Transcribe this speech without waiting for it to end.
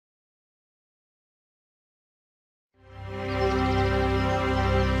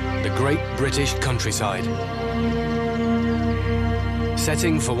great British countryside.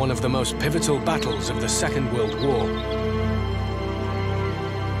 Setting for one of the most pivotal battles of the Second World War.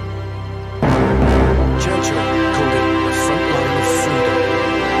 Churchill called it the front line of freedom.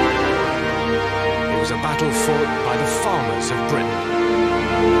 It was a battle fought by the farmers of Britain.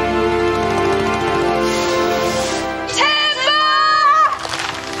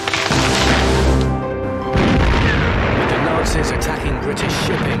 Attacking British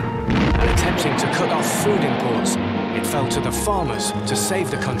shipping and attempting to cut off food imports, it fell to the farmers to save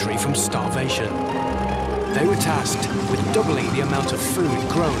the country from starvation. They were tasked with doubling the amount of food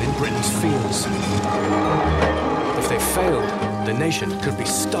grown in Britain's fields. If they failed, the nation could be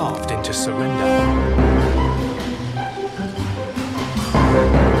starved into surrender.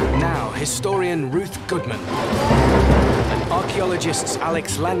 Now, historian Ruth Goodman and archaeologists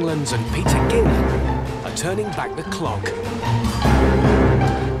Alex Langlands and Peter Gill are turning back the clock.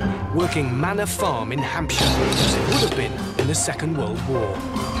 Working Manor Farm in Hampshire, as it would have been in the Second World War.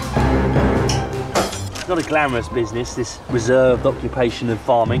 It's not a glamorous business, this reserved occupation of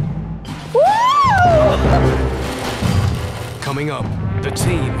farming. Woo! Coming up, the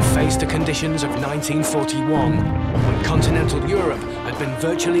team faced the conditions of 1941, when continental Europe had been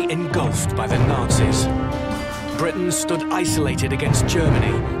virtually engulfed by the Nazis. Britain stood isolated against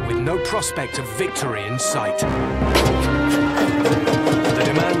Germany, with no prospect of victory in sight. The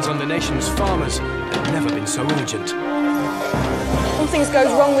demands on the nation's farmers had never been so urgent. When things go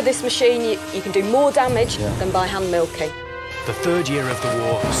wrong with this machine, you can do more damage than by hand milking. The third year of the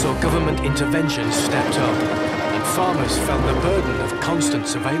war saw government intervention stepped up, and farmers felt the burden of constant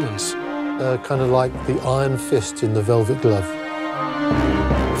surveillance. Kind of like the iron fist in the velvet glove.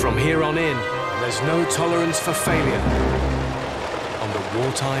 From here on in, there's no tolerance for failure on the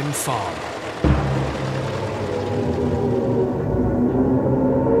wartime farm.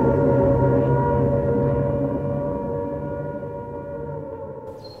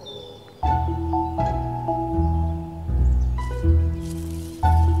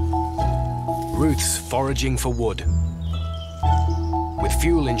 Ruth's foraging for wood. With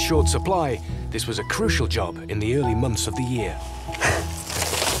fuel in short supply, this was a crucial job in the early months of the year.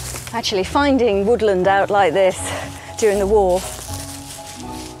 Actually, finding woodland out like this during the war,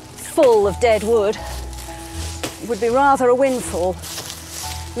 full of dead wood, would be rather a windfall.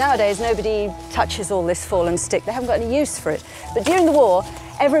 Nowadays, nobody touches all this fallen stick. They haven't got any use for it. But during the war,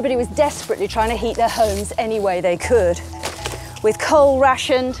 everybody was desperately trying to heat their homes any way they could. With coal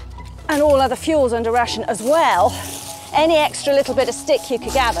rationed and all other fuels under ration as well, any extra little bit of stick you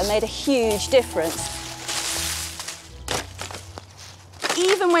could gather made a huge difference.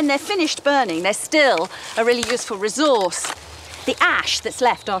 Even when they're finished burning, they're still a really useful resource. The ash that's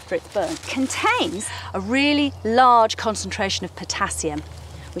left after it's burnt contains a really large concentration of potassium,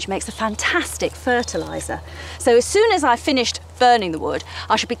 which makes a fantastic fertiliser. So as soon as I've finished burning the wood,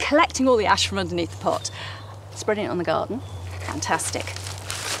 I should be collecting all the ash from underneath the pot, spreading it on the garden. Fantastic.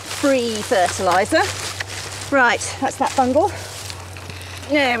 Free fertiliser. Right, that's that bundle.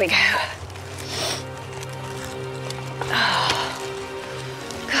 There we go. Oh,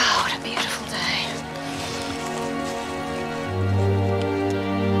 God, what a beautiful day.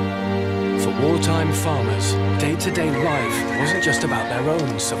 For wartime farmers, day-to-day life wasn't just about their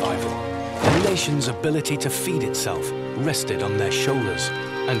own survival. The nation's ability to feed itself rested on their shoulders.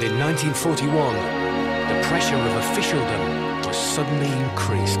 And in 1941, the pressure of officialdom was suddenly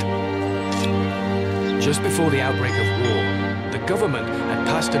increased. Just before the outbreak of war, the government had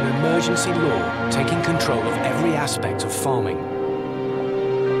passed an emergency law taking control of every aspect of farming.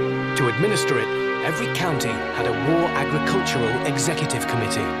 To administer it, every county had a War Agricultural Executive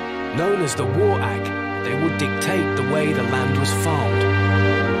Committee. Known as the War Ag, they would dictate the way the land was farmed.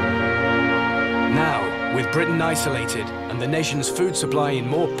 Now, with Britain isolated and the nation's food supply in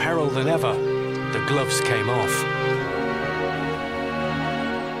more peril than ever, the gloves came off.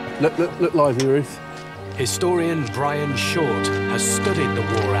 Look lively, Ruth. Historian Brian Short has studied the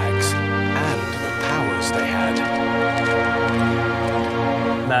War Ags and the powers they had.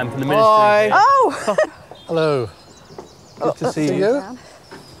 Man from the ministry. Hi. Oh! Hello. Good to see you.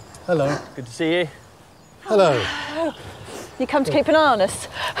 Hello. Good to see you. Hello. You come to keep an eye on us?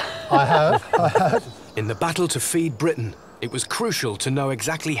 I have. In the battle to feed Britain, it was crucial to know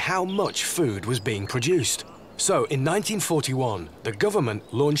exactly how much food was being produced. So, in 1941, the government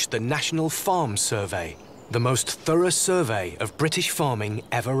launched the National Farm Survey, the most thorough survey of British farming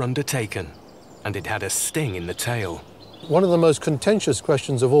ever undertaken. And it had a sting in the tail. One of the most contentious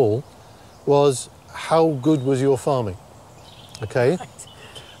questions of all was, how good was your farming? Okay?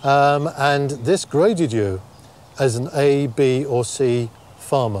 And this graded you as an A, B, or C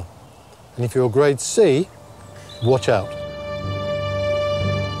farmer. And if you're grade C, watch out.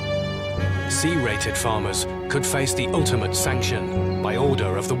 C-rated farmers could face the ultimate sanction by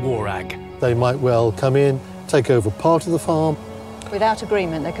order of the war ag. They might well come in, take over part of the farm. Without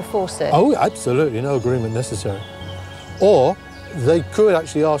agreement, they could force it. Oh, absolutely, no agreement necessary. Or they could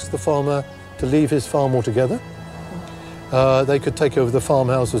actually ask the farmer to leave his farm altogether. They could take over the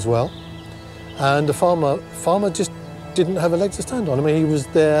farmhouse as well. And the farmer just didn't have a leg to stand on. I mean, he was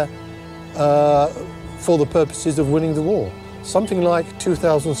there for the purposes of winning the war. Something like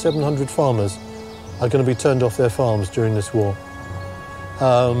 2,700 farmers are going to be turned off their farms during this war.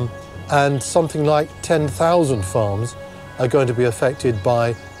 And something like 10,000 farms are going to be affected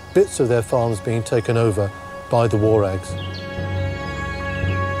by bits of their farms being taken over by the war ags.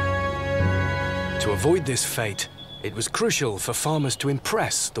 To avoid this fate, it was crucial for farmers to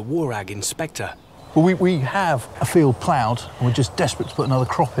impress the war ag inspector. Well, we have a field ploughed and we're just desperate to put another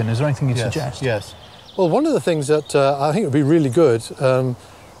crop in. Is there anything you'd suggest? Yes. Well, one of the things that I think would be really good,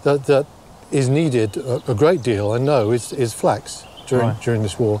 that is needed a great deal, I know, is flax during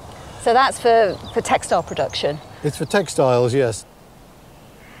this war. So that's for textile production? It's for textiles, yes.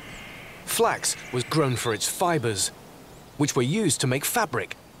 Flax was grown for its fibres, which were used to make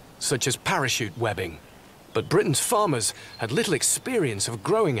fabric, such as parachute webbing. But Britain's farmers had little experience of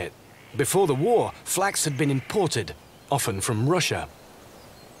growing it. Before the war, flax had been imported, often from Russia.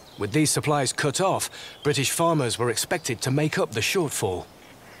 With these supplies cut off, British farmers were expected to make up the shortfall.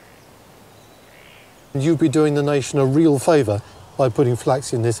 You'd be doing the nation a real favour by putting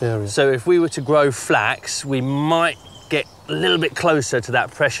flax in this area. So if we were to grow flax, we might get a little bit closer to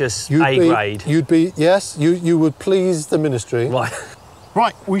that precious A grade. Yes, you would please the ministry. Right.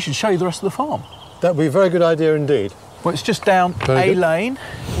 Right, we should show you the rest of the farm. That would be a very good idea indeed. Well, it's just down Very A good. lane.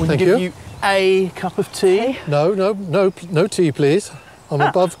 We Thank can give you. you a cup of tea. No tea, please. I'm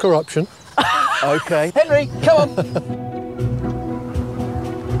above corruption. OK. Henry, come on.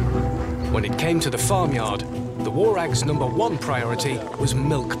 When it came to the farmyard, the war ag's #1 priority was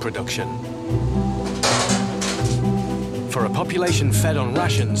milk production. For a population fed on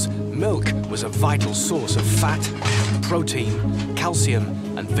rations, milk was a vital source of fat, protein, calcium,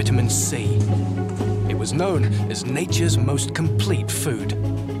 and vitamin C. It was known as nature's most complete food.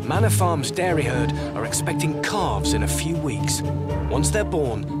 Manor Farm's dairy herd are expecting calves in a few weeks. Once they're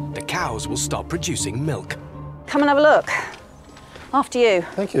born, the cows will start producing milk. Come and have a look. After you.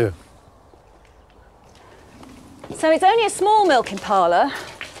 Thank you. So it's only a small milking parlour,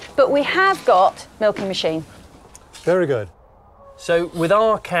 but we have got milking machine. Very good. So with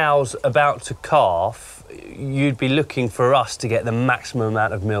our cows about to calf, you'd be looking for us to get the maximum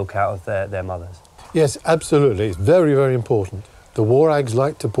amount of milk out of their mothers? Yes, absolutely. It's very, very important. The war ags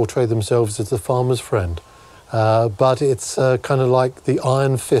like to portray themselves as the farmer's friend, but it's kind of like the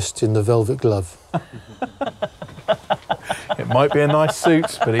iron fist in the velvet glove. It might be a nice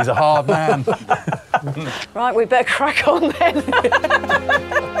suit, but he's a hard man. Right, we better crack on then.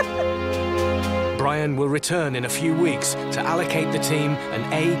 Brian will return in a few weeks to allocate the team an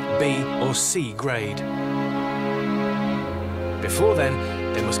A, B or C grade. Before then,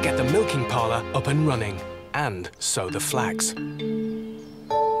 they must get the milking parlour up and running and sow the flax.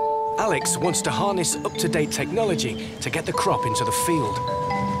 Alex wants to harness up-to-date technology to get the crop into the field.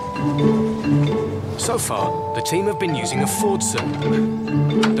 So far, the team have been using a Fordson,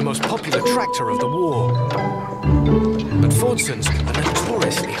 the most popular tractor of the war. But Fordsons are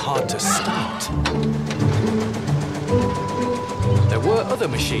notoriously hard to start. There were other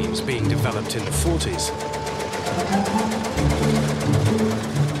machines being developed in the 40s.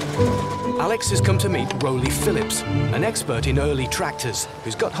 Alex has come to meet Rowley Phillips, an expert in early tractors,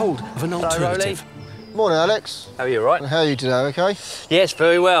 who's got hold of an alternative. Morning, Alex. How are you, all right? How are you today, OK? Yes,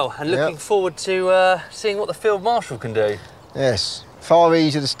 very well. And looking forward to seeing what the Field Marshal can do. Yes. Far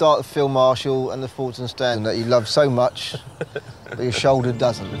easier to start the Field Marshal and the Fordson Stand that you love so much, but your shoulder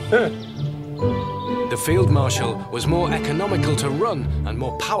doesn't. The Field Marshal was more economical to run and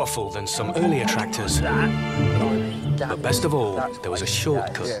more powerful than some earlier tractors. But best of all, there was a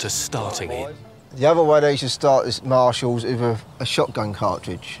shortcut to starting it. The other way they should start is Marshals with a shotgun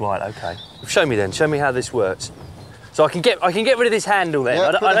cartridge. Right, OK. Show me then. Show me how this works. So I can get rid of this handle then.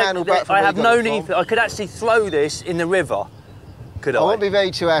 Yeah, put the handle back from I where have you got no it need. from. I could actually throw this in the river. Could I? I won't be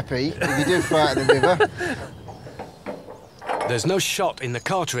very too happy if you do throw it in the river. There's no shot in the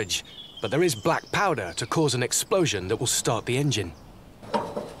cartridge, but there is black powder to cause an explosion that will start the engine.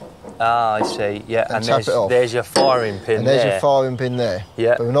 Ah, I see. Yeah, and tap it off. there's your firing pin And there. there's your firing pin there.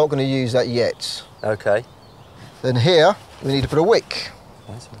 Yeah. But we're not going to use that yet. OK. Then here, we need to put a wick.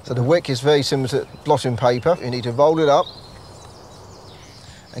 So the wick is very similar to blotting paper. You need to roll it up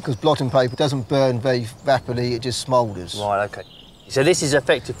Because blotting paper doesn't burn very rapidly, it just smoulders. Right, OK. So this is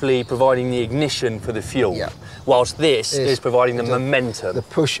effectively providing the ignition for the fuel, Yeah. whilst this is providing the momentum. The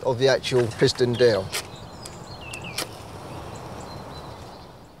push of the actual piston down.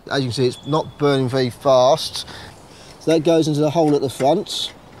 As you can see, it's not burning very fast. So that goes into the hole at the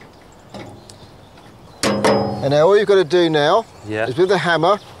front. And now all you've got to do now is with the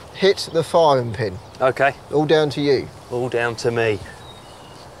hammer, hit the firing pin. OK. All down to you. All down to me.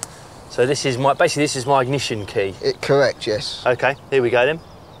 So this is my, basically this is my ignition key. Correct, yes. OK, here we go then.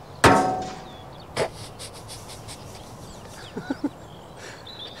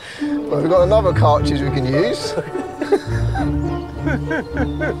 Well, we've got another cartridge we can use.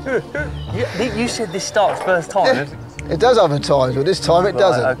 You said this starts first time. It does other times, but this time it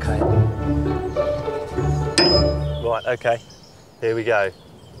doesn't. OK. Right, OK. Here we go.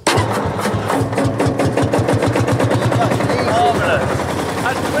 Marvellous.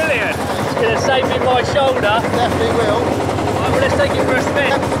 That's brilliant. It's going to save me my shoulder. Definitely will. Right, well, let's take it for a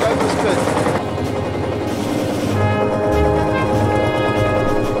spin. Go for a spin.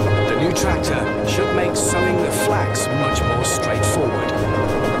 The new tractor should make sowing the flax much more straightforward.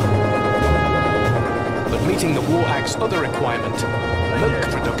 But meeting the War Act's other requirement, milk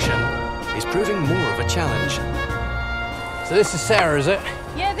production, is proving more of a challenge. So this is Sarah, is it?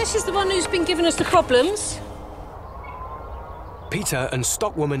 Yeah, this is the one who's been giving us the problems. Peter and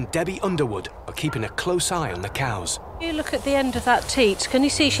stockwoman Debbie Underwood are keeping a close eye on the cows. You look at the end of that teat. Can you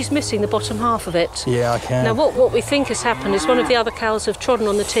see she's missing the bottom half of it? Yeah, I can. Now, what we think has happened is one of the other cows have trodden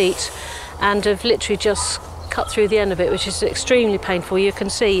on the teat and have literally just cut through the end of it, which is extremely painful. You can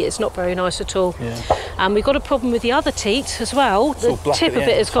see it's not very nice at all. Yeah. And we've got a problem with the other teat as well. The tip of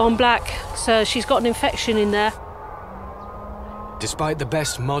it has gone black, so she's got an infection in there. Despite the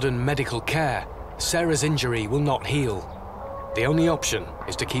best modern medical care, Sarah's injury will not heal. The only option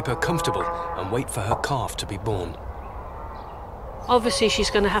is to keep her comfortable and wait for her calf to be born. Obviously, she's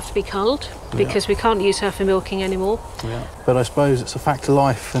going to have to be culled because we can't use her for milking anymore. Yeah. But I suppose it's a fact of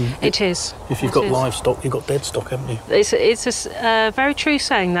life, and It is. if you've got livestock, you've got dead stock, haven't you? It's a very true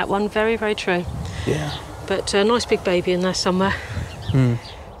saying, that one. Very, very true. Yeah. But a nice big baby in there somewhere.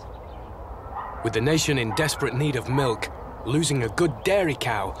 With the nation in desperate need of milk, losing a good dairy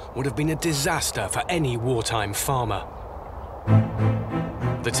cow would have been a disaster for any wartime farmer.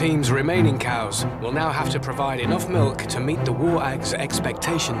 The team's remaining cows will now have to provide enough milk to meet the War Act's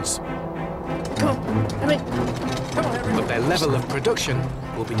expectations. But their level of production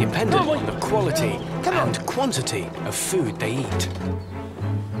will be dependent on the quality and quantity of food they eat.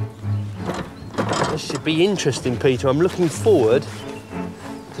 This should be interesting, Peter. I'm looking forward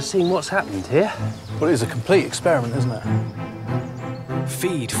to seeing what's happened here. Well, it is a complete experiment, isn't it?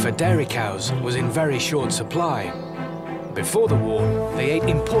 Feed for dairy cows was in very short supply. Before the war, they ate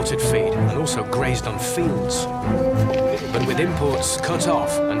imported feed and also grazed on fields. But with imports cut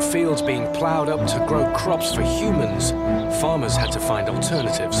off and fields being ploughed up to grow crops for humans, farmers had to find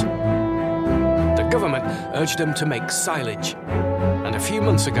alternatives. The government urged them to make silage. And a few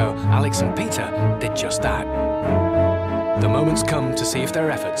months ago, Alex and Peter did just that. The moment's come to see if their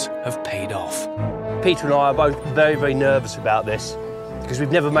efforts have paid off. Peter and I are both very, very nervous about this because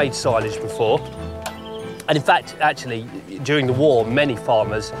we've never made silage before. And in fact, actually, during the war, many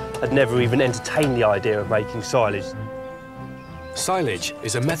farmers had never even entertained the idea of making silage. Silage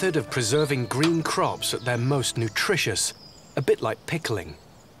is a method of preserving green crops at their most nutritious, a bit like pickling.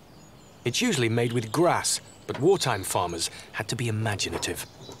 It's usually made with grass, but wartime farmers had to be imaginative.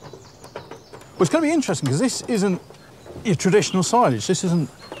 Well, it's going to be interesting because this isn't your traditional silage. This isn't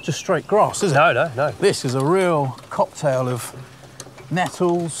just straight grass, is it? No. This is a real cocktail of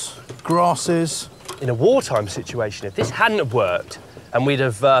nettles, grasses. In a wartime situation, if this hadn't have worked and we'd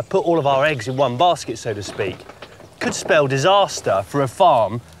have put all of our eggs in one basket, so to speak, could spell disaster for a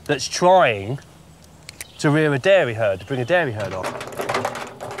farm that's trying to rear a dairy herd, to bring a dairy herd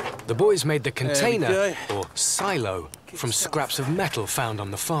off. The boys made the container, or silo, from scraps of metal found on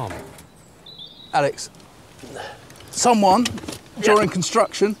the farm. Alex, someone during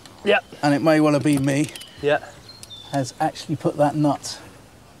construction, and it may well have been me, has actually put that nut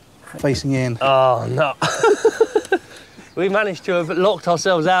facing in. Oh, no. We managed to have locked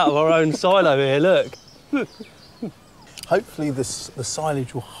ourselves out of our own silo here, look. Hopefully the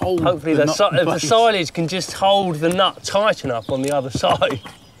silage will hold Hopefully the silage can just hold the nut tight enough on the other side.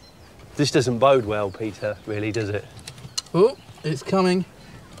 This doesn't bode well, Peter, really, does it? Oh, it's coming.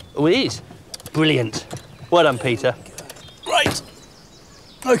 Oh, it is. Brilliant. Well done, Peter. Right.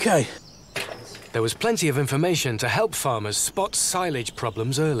 OK. There was plenty of information to help farmers spot silage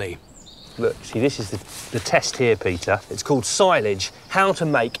problems early. Look, see, this is the test here, Peter. It's called silage, how to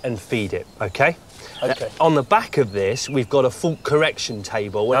make and feed it, OK? OK. Now, on the back of this, we've got a fault correction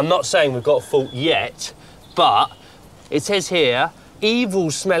table. I'm not saying we've got a fault yet, but it says here,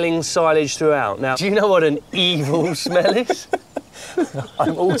 evil-smelling silage throughout. Now, do you know what an evil smell is?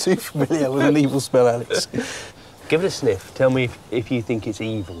 I'm all too familiar with an evil smell, Alex. Give it a sniff. Tell me if you think it's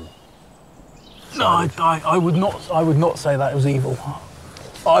evil. No, I would not say that was evil.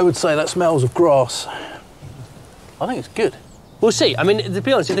 I would say that smells of grass. I think it's good. We'll see. I mean, to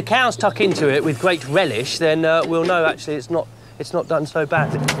be honest, if the cows tuck into it with great relish, then we'll know actually it's not done so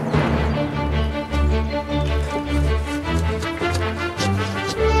bad.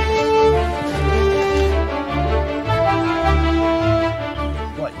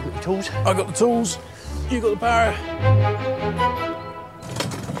 Right, you got your tools? I got the tools. You got the barrow.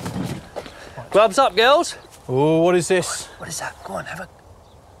 Gloves up, girls. Oh, what is this? What is that? Go on, have a...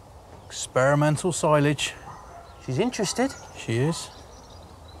 Experimental silage. She's interested. She is.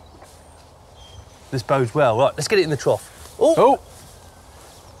 This bodes well. Right, let's get it in the trough. Oh! Oh!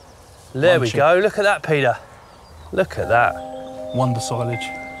 There we go. Look at that, Peter. Look at that. Wonder silage.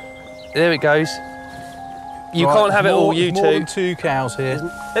 There it goes. You can't have it all, you two. More than 2 cows here.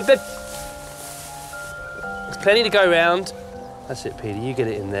 There's plenty to go round. That's it, Peter. You get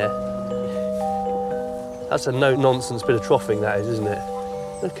it in there. That's a no-nonsense bit of troughing, that is, isn't it?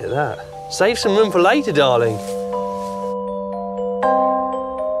 Look at that. Save some room for later, darling.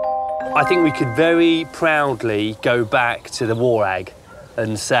 I think we could very proudly go back to the war ag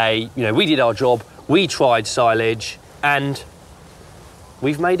and say, you know, we did our job, we tried silage, and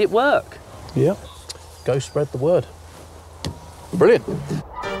we've made it work. Yeah. Go spread the word. Brilliant.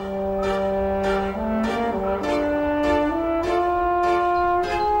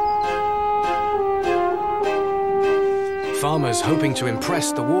 Farmers hoping to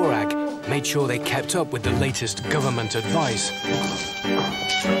impress the war ag made sure they kept up with the latest government advice.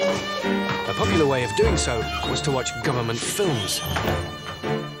 A popular way of doing so was to watch government films.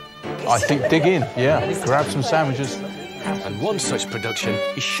 I think dig in, yeah. Grab some sandwiches. And one such production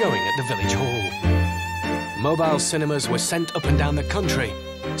is showing at the village hall. Mobile cinemas were sent up and down the country,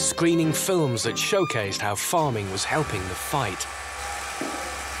 screening films that showcased how farming was helping the fight.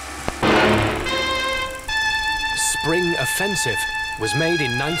 Spring Offensive was made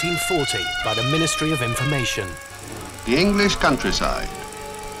in 1940 by the Ministry of Information. The English countryside.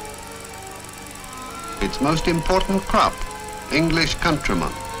 Its most important crop, English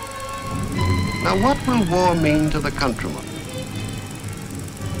countrymen. Now what will war mean to the countryman?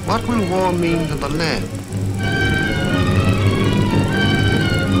 What will war mean to the land?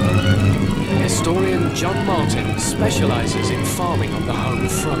 Historian John Martin specialises in farming on the home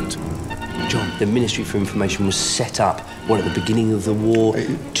front. John, the Ministry for Information was set up, at the beginning of the war,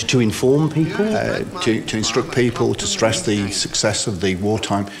 to inform people? To instruct people, to stress the success of the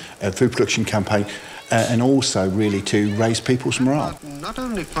wartime food production campaign, and also really to raise people's morale. Not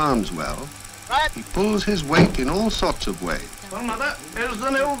only farms well, he pulls his weight in all sorts of ways. Well, Mother, here's the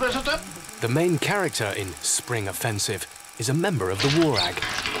new visitor. The main character in Spring Offensive is a member of the war ag.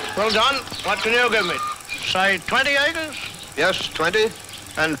 Well, John, what can you give me? Say 20 acres? Yes, 20.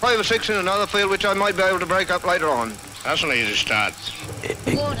 And 5 or 6 in another field, which I might be able to break up later on. That's an easy start. It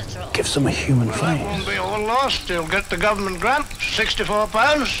gives them a human Well, face. that won't be all lost. You'll get the government grant,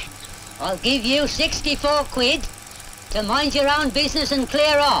 £64. I'll give you 64 quid to mind your own business and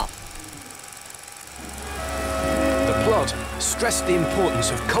clear off. The plot stressed the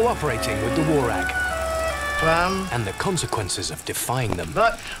importance of cooperating with the war ag and the consequences of defying them.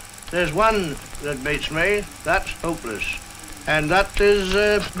 But there's one that beats me. That's hopeless. And that is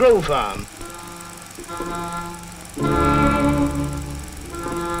Grow Farm.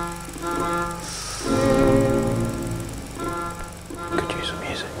 Could use some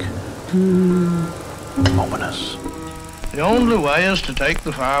music. Ominous. The only way is to take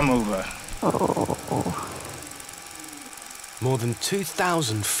the farm over. More than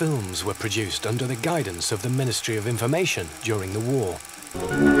 2,000 films were produced under the guidance of the Ministry of Information during the war.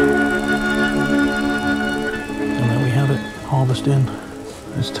 And there we have it, harvesting.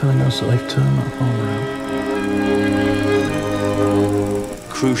 It's telling us that they've turned that farm around.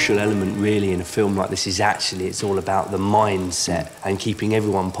 Crucial element really in a film like this is actually it's all about the mindset and keeping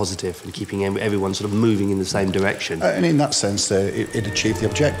everyone positive and keeping everyone sort of moving in the same direction. And in that sense, it achieved the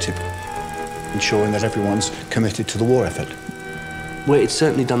objective, ensuring that everyone's committed to the war effort. Well, it's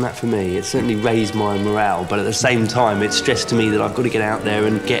certainly done that for me. It's certainly raised my morale, but at the same time, it's stressed to me that I've got to get out there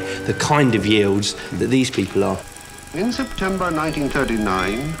and get the kind of yields that these people are. In September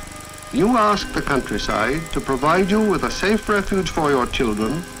 1939, you asked the countryside to provide you with a safe refuge for your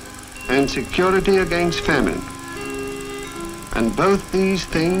children and security against famine. And both these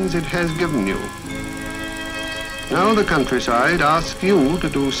things it has given you. Now the countryside asks you to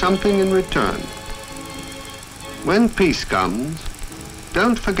do something in return. When peace comes,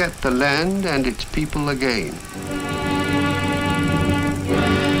 don't forget the land and its people again.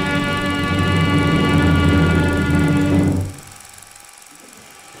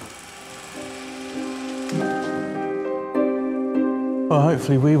 Well,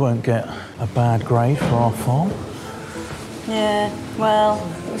 hopefully we won't get a bad grade for our farm. Yeah, well,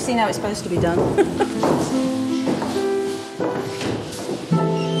 we've seen how it's supposed to be done.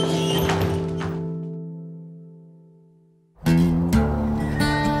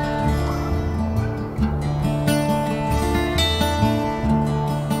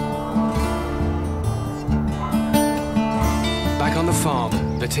 Back on the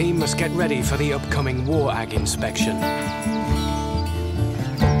farm, the team must get ready for the upcoming War Ag inspection.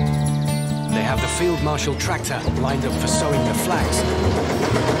 They have the Field Marshal tractor lined up for sowing the flags.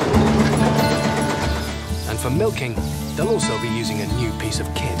 And for milking, they'll also be using a new piece of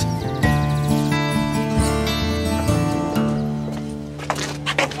kit.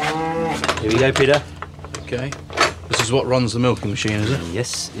 Here we go, Peter. Okay. This is what runs the milking machine, is it?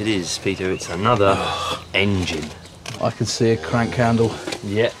 Yes, it is, Peter. It's another engine. I can see a crank handle.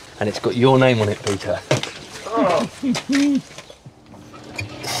 Yeah, and it's got your name on it, Peter.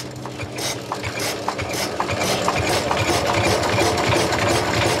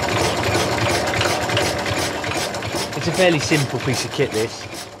 It's a fairly simple piece of kit, this.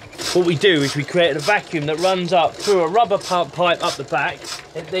 What we do is we create a vacuum that runs up through a rubber pipe up the back.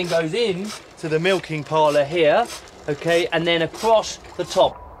 It then goes in to the milking parlour here, okay, and then across the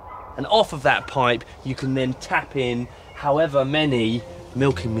top. And off of that pipe, you can then tap in however many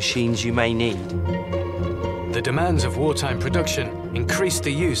milking machines you may need. The demands of wartime production increased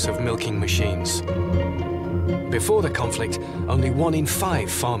the use of milking machines. Before the conflict, only 1 in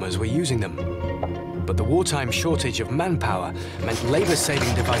 5 farmers were using them. But the wartime shortage of manpower meant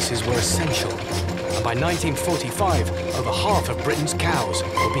labour-saving devices were essential. And by 1945, over half of Britain's cows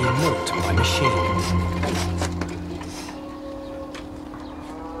were being milked by machine.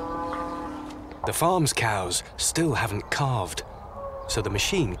 The farm's cows still haven't calved, so the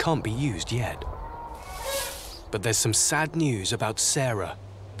machine can't be used yet. But there's some sad news about Sarah,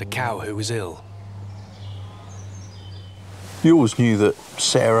 the cow who was ill. You always knew that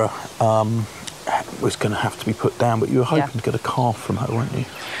Sarah was going to have to be put down, but you were hoping to get a calf from her, weren't you?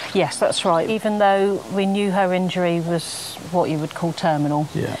 Yes, that's right. Even though we knew her injury was what you would call terminal,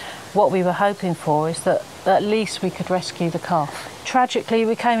 what we were hoping for is that at least we could rescue the calf. Tragically,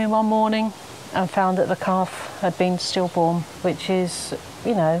 we came in one morning and found that the calf had been stillborn, which is,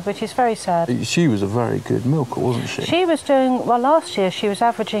 you know, which is very sad. She was a very good milker, wasn't she? She was doing, well, last year she was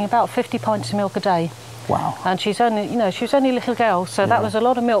averaging about 50 pints of milk a day. Wow. And she's only, you know, she was only a little girl, so that was a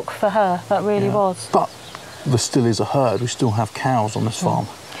lot of milk for her, that really was. But there still is a herd, we still have cows on this farm.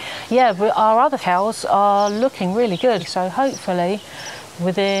 Yeah, our other cows are looking really good, so hopefully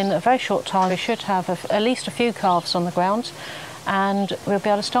within a very short time we should have at least a few calves on the ground and we'll be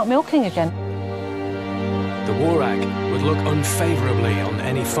able to start milking again. The War Ag would look unfavourably on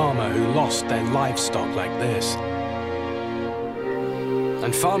any farmer who lost their livestock like this.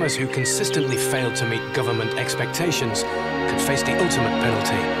 And farmers who consistently failed to meet government expectations could face the ultimate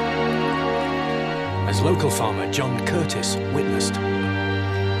penalty, as local farmer John Curtis witnessed.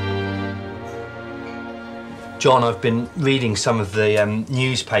 John, I've been reading some of the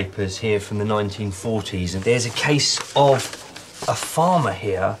newspapers here from the 1940s, and there's a case of a farmer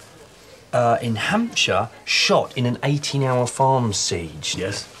here in Hampshire shot in an 18-hour farm siege.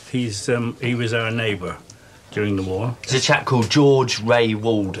 Yes, he was our neighbour during the war. There's a chap called George Ray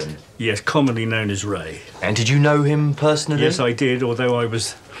Walden. Yes, commonly known as Ray. And did you know him personally? Yes, I did, although I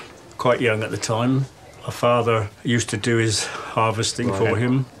was quite young at the time. My father used to do his harvesting for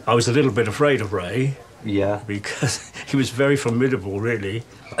him. I was a little bit afraid of Ray. Yeah. Because he was very formidable, really.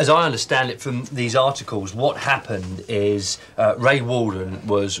 As I understand it from these articles, what happened is Ray Walden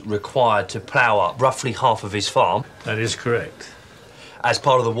was required to plough up roughly half of his farm. That is correct. As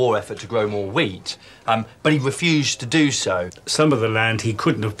part of the war effort to grow more wheat, but he refused to do so. Some of the land he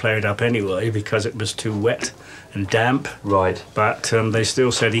couldn't have ploughed up anyway because it was too wet and damp. Right. But they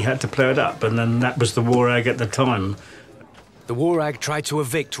still said he had to plough it up, and then that was the War Ag at the time. The War Ag tried to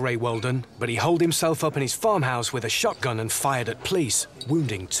evict Ray Walden, but he holed himself up in his farmhouse with a shotgun and fired at police,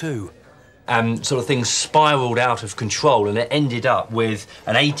 wounding 2. Sort of things spiralled out of control, and it ended up with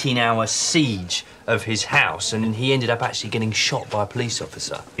an 18-hour siege of his house, and he ended up actually getting shot by a police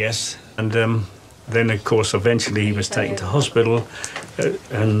officer. Yes, and Then, of course, eventually he was taken to hospital,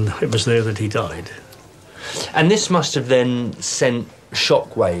 and it was there that he died. And this must have then sent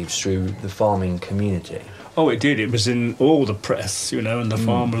shockwaves through the farming community. Oh, it did. It was in all the press, you know, and the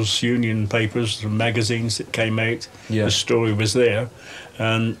Farmers' Union papers, the magazines that came out. Yeah. The story was there.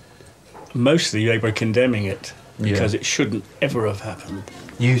 And mostly they were condemning it because it shouldn't ever have happened.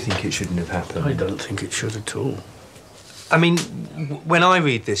 You think it shouldn't have happened? I don't think it should at all. I mean, when I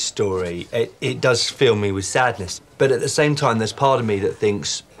read this story, it does fill me with sadness. But at the same time, there's part of me that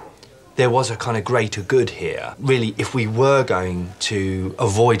thinks there was a kind of greater good here. Really, if we were going to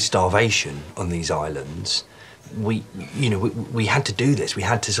avoid starvation on these islands, we had to do this. We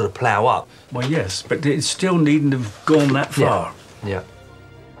had to sort of plough up. Well, yes, but it still needn't have gone that far. Yeah.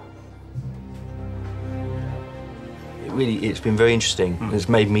 It's been very interesting. It's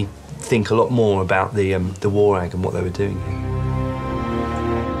made me think a lot more about the war ag and what they were doing here.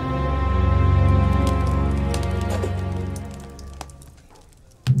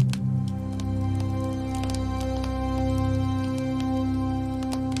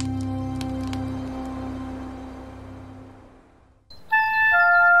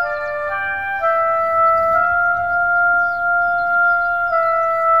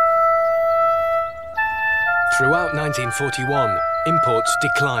 Throughout 1941, imports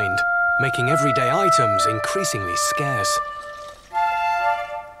declined, making everyday items increasingly scarce.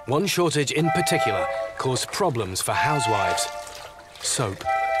 One shortage in particular caused problems for housewives: soap.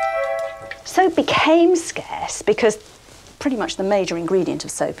 Soap became scarce because pretty much the major ingredient of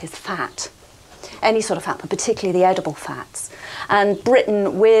soap is fat. Any sort of fat, but particularly the edible fats. And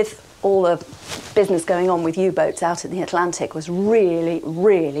Britain, with all the business going on with U-boats out in the Atlantic, was really,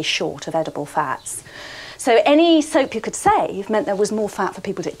 really short of edible fats. So any soap you could save meant there was more fat for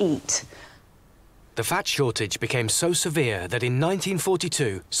people to eat. The fat shortage became so severe that in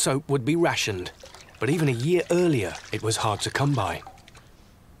 1942, soap would be rationed. But even a year earlier, it was hard to come by.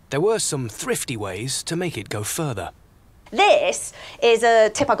 There were some thrifty ways to make it go further. This is a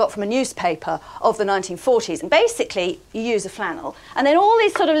tip I got from a newspaper of the 1940s. And basically, you use a flannel, and then all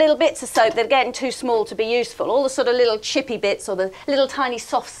these sort of little bits of soap that are getting too small to be useful, all the sort of little chippy bits or the little tiny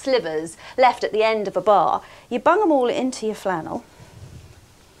soft slivers left at the end of a bar, you bung them all into your flannel,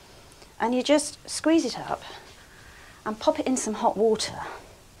 and you just squeeze it up and pop it in some hot water.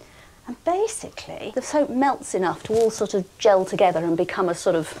 And basically, the soap melts enough to all sort of gel together and become a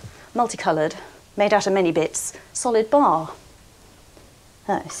sort of multicoloured, made out of many bits, solid bar.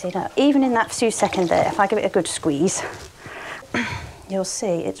 Oh, see now, even in that few seconds there, if I give it a good squeeze, you'll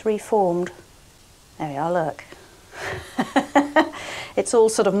see it's reformed. There we are, look. It's all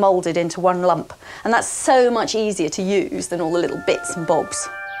sort of moulded into one lump, and that's so much easier to use than all the little bits and bobs.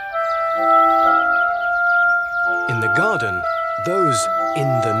 In the garden, those in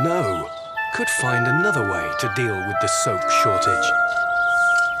the know could find another way to deal with the soap shortage.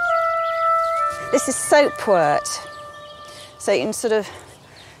 This is soapwort, so you can sort of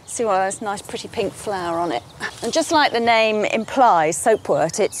see what this nice pretty pink flower on it. And just like the name implies,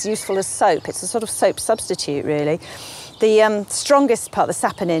 soapwort, it's useful as soap. It's a sort of soap substitute, really. The strongest part, the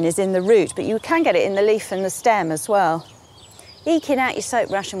saponin, is in the root, but you can get it in the leaf and the stem as well. Eking out your soap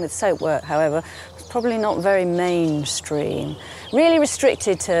ration with soapwort, however, is probably not very mainstream. Really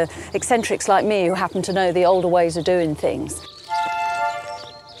restricted to eccentrics like me who happen to know the older ways of doing things.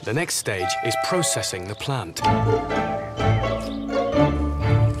 The next stage is processing the plant. So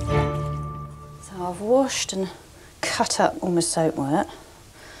I've washed and cut up all my soapwort,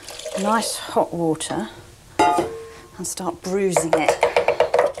 nice hot water, and start bruising it.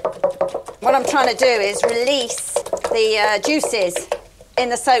 What I'm trying to do is release the juices in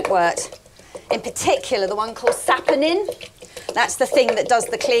the soapwort, in particular the one called saponin. That's the thing that does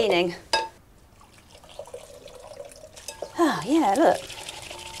the cleaning. Oh, yeah, look.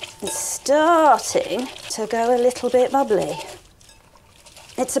 It's starting to go a little bit bubbly.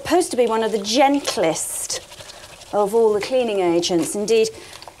 It's supposed to be one of the gentlest of all the cleaning agents. Indeed,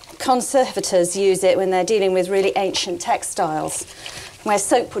 conservators use it when they're dealing with really ancient textiles, where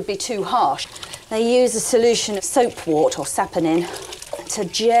soap would be too harsh. They use a solution of soapwort or saponin to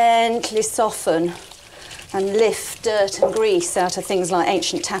gently soften and lift dirt and grease out of things like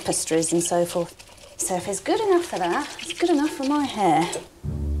ancient tapestries and so forth. So if it's good enough for that, it's good enough for my hair.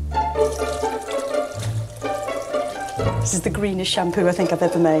 This is the greenest shampoo I think I've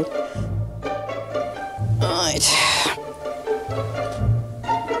ever made. Right.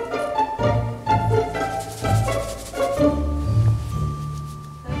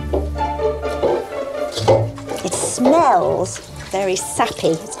 It smells very sappy.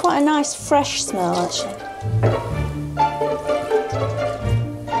 It's quite a nice fresh smell, actually.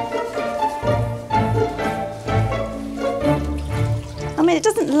 mean, it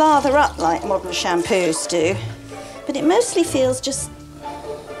doesn't lather up like modern shampoos do, but it mostly feels just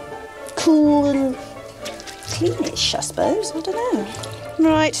cool and cleanish, I suppose. I don't know.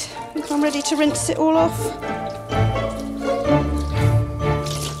 Right, I think I'm ready to rinse it all off.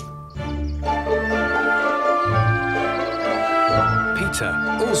 Peter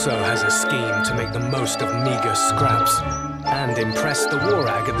also has a scheme to make the most of meagre scraps and impress the war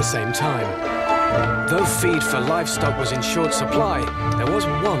ag at the same time. Though feed for livestock was in short supply, there was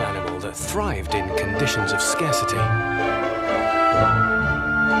one animal that thrived in conditions of scarcity.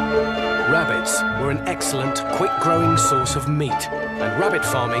 Rabbits were an excellent, quick-growing source of meat, and rabbit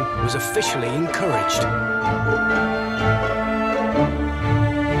farming was officially encouraged.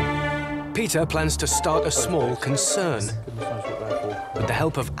 Peter plans to start a small concern with the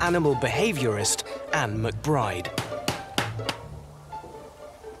help of animal behaviourist Anne McBride.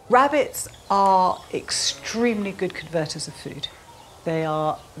 Rabbits are extremely good converters of food. They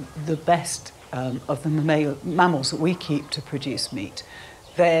are the best of the mammals that we keep to produce meat.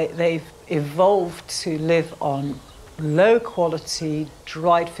 They've evolved to live on low-quality,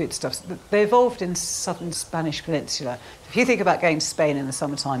 dried foodstuffs. They evolved in southern Spanish Peninsula. If you think about going to Spain in the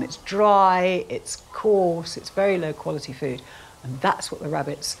summertime, it's dry, it's coarse, it's very low-quality food, and that's what the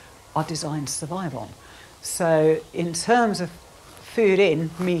rabbits are designed to survive on. So in terms of food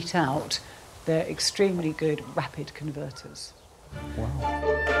in, meat out, they're extremely good, rapid converters. Wow.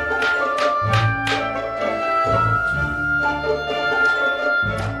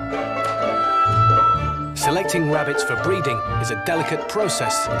 Selecting rabbits for breeding is a delicate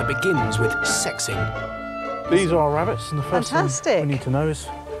process that begins with sexing. These are our rabbits, and the first Fantastic. thing we need to know is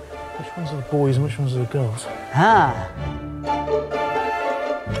which ones are the boys and which ones are the girls. Ah.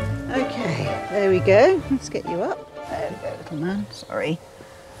 OK, there we go. Let's get you up. There we go, little man. Sorry.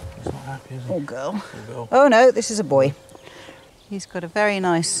 He's not happy, is he? Or girl. Or girl. Oh, no, this is a boy. He's got a very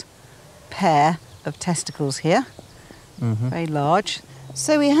nice pair of testicles here. Mm-hmm. Very large.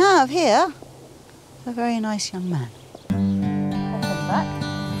 So we have here a very nice young man. Back.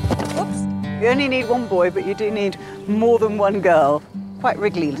 Oops. You only need one boy, but you do need more than one girl. Quite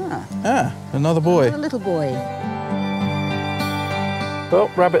wriggly. Ah, another boy. A little boy. Well,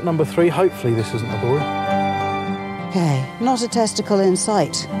 rabbit number 3, hopefully this isn't a boy. OK, not a testicle in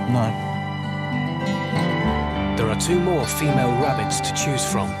sight. No. There are 2 more female rabbits to choose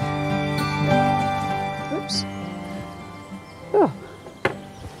from. Oops. Oh.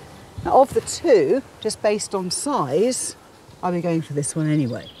 Now, of the 2, just based on size, I'll be going for this one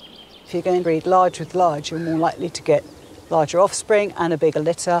anyway. If you're going to breed large with large, you're more likely to get larger offspring and a bigger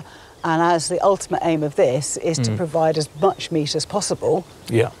litter. And as the ultimate aim of this is to provide as much meat as possible,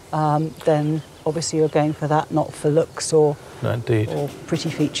 then obviously you're going for that, not for looks or pretty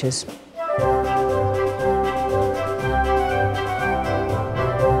features.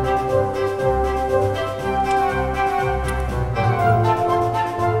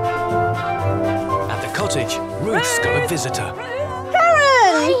 At the cottage, Ruth's got a visitor.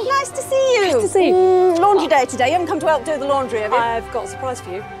 Karen! Nice to see you. Nice to see you. Laundry day today. You haven't come to help do the laundry, have you? I've got a surprise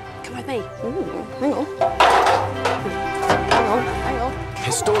for you. Come with me. Hang on. Hang on.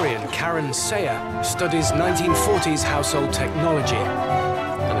 Historian Karen Sayer studies 1940s household technology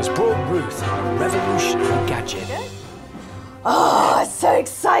and has brought Ruth a revolutionary gadget. Oh, I'm so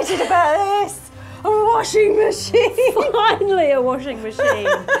excited about this! A washing machine! Finally, a washing machine.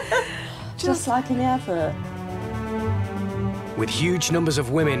 Just like in the advert. With huge numbers of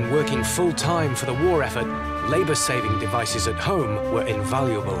women working full-time for the war effort, labour-saving devices at home were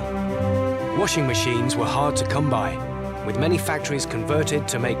invaluable. Washing machines were hard to come by, with many factories converted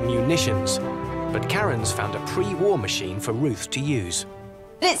to make munitions. But Karen's found a pre-war machine for Ruth to use.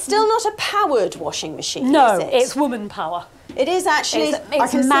 But it's still not a powered washing machine, No, is it? it's woman power. It is actually, I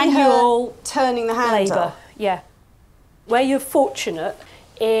can manual see her turning the handle. labour, yeah. Where you're fortunate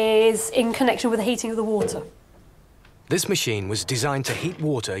is in connection with the heating of the water. This machine was designed to heat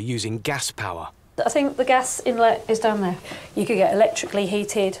water using gas power. I think the gas inlet is down there. You could get electrically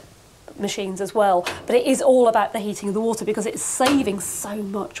heated machines as well, but it is all about the heating of the water because it's saving so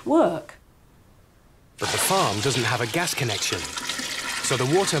much work. But the farm doesn't have a gas connection, so the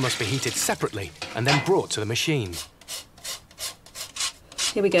water must be heated separately and then brought to the machine.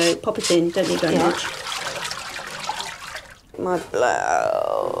 Here we go, pop it in, don't need very much. My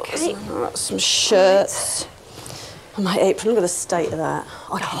blouse, some shirts. And my apron, look at the state of that.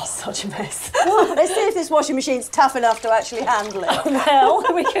 Oh, such a mess. Let's see if this washing machine's tough enough to actually handle it. Well,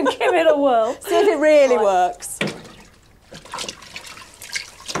 we can give it a whirl. See if it really works.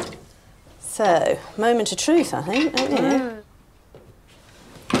 So, moment of truth, I think, don't you?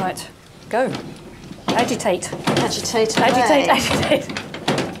 Right, go. Agitate. Agitate. Agitate, agitate.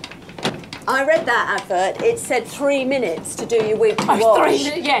 I read that advert. It said 3 minutes to do your weekly Oh, wash. 3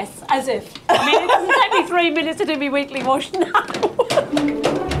 minutes, yes, as if. I mean, it doesn't take me 3 minutes to do my weekly wash now.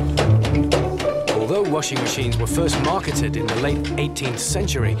 Although washing machines were first marketed in the late 18th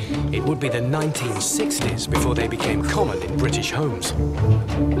century, it would be the 1960s before they became common in British homes.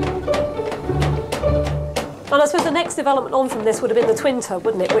 Well, I suppose the next development on from this would have been the twin tub,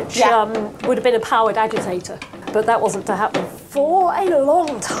 wouldn't it? Which would have been a powered agitator. But that wasn't to happen for a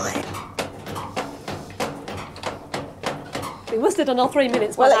long time. We must have done our 3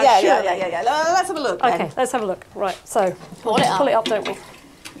 minutes. Well, by now, yeah. surely. Let's have a look. Okay, then. let's have a look. Right, so Pull it up. Pull it up, don't we?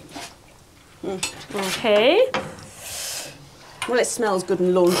 Okay. Well, it smells good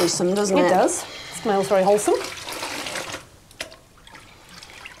and laundersome, doesn't it? It does. Smells very wholesome.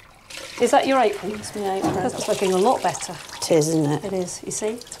 Is that your apron? That's my apron. That's looking a lot better. It is, isn't it? It is. You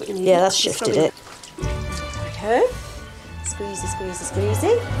see? That's what you need. Yeah, that's shifted it. Okay. Squeezy, squeezy,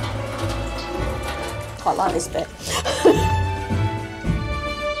 squeezy. Quite like this bit.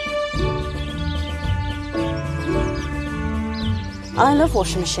 I love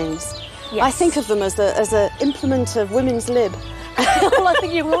washing machines. Yes. I think of them as a implement of women's lib. Well, I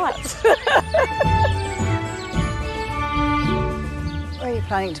think you're right. Where are you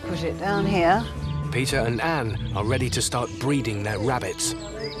planning to put it? Down here? Peter and Anne are ready to start breeding their rabbits.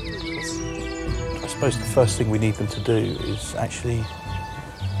 I suppose the first thing we need them to do is actually...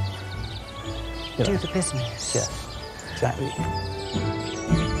 Do the business. Yes, exactly.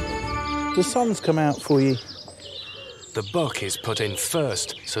 The sun's come out for you. The buck is put in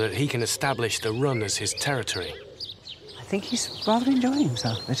first so that he can establish the run as his territory. I think he's rather enjoying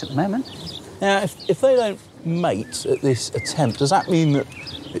himself a bit at the moment. Now, if they don't mate at this attempt, does that mean that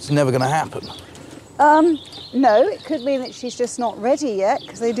it's never going to happen? No, it could mean that she's just not ready yet,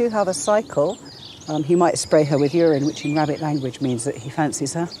 because they do have a cycle. He might spray her with urine, which in rabbit language means that he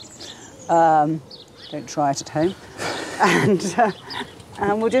fancies her. Don't try it at home.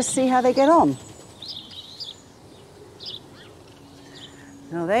 And we'll just see how they get on.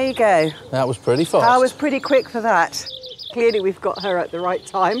 Oh, there you go. That was pretty fast. I was pretty quick for that. Clearly we've got her at the right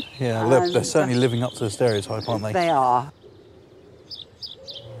time. Yeah, they're certainly living up to the stereotype, aren't they? They are.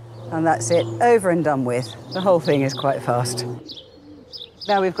 And that's it, over and done with. The whole thing is quite fast.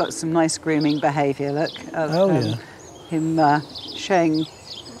 Now we've got some nice grooming behaviour, look. Him showing...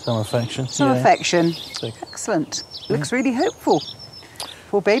 Some affection. Some affection. Excellent. Looks really hopeful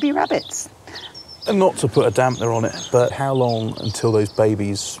for baby rabbits. And not to put a dampener on it, but how long until those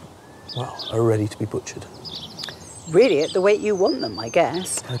babies, well, are ready to be butchered? Really, at the weight you want them, I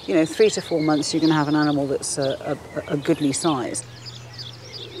guess. You know, 3 to 4 months, you're going to have an animal that's a goodly size.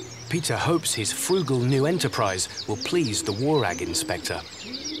 Peter hopes his frugal new enterprise will please the war ag inspector.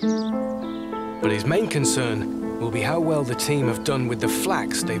 But his main concern will be how well the team have done with the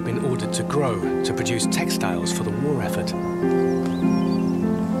flax they've been ordered to grow to produce textiles for the war effort.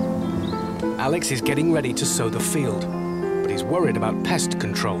 Alex is getting ready to sow the field, but he's worried about pest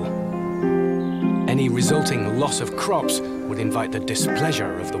control. Any resulting loss of crops would invite the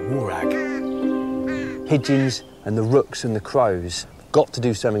displeasure of the war ag. Pigeons and the rooks and the crows, got to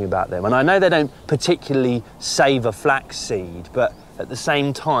do something about them. And I know they don't particularly savour flaxseed, but at the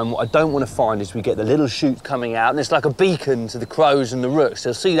same time, what I don't want to find is we get the little shoot coming out, and it's like a beacon to the crows and the rooks.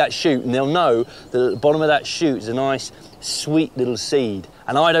 They'll see that shoot and they'll know that at the bottom of that shoot is a nice, sweet little seed.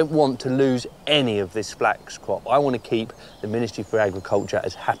 And I don't want to lose any of this flax crop. I want to keep the Ministry for Agriculture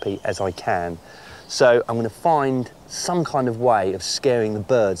as happy as I can. So I'm going to find some kind of way of scaring the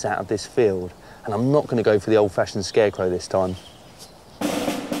birds out of this field. And I'm not going to go for the old-fashioned scarecrow this time.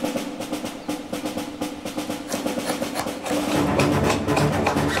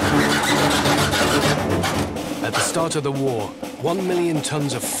 At the start of the war, 1 million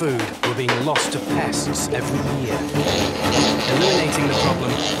tons of food were being lost to pests every year. Eliminating the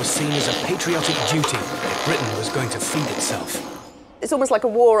problem was seen as a patriotic duty if Britain was going to feed itself. It's almost like a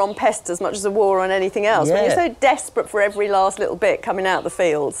war on pests as much as a war on anything else. When you're Yeah. so desperate for every last little bit coming out the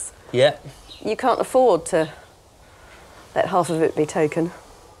fields, Yeah. you can't afford to let half of it be taken.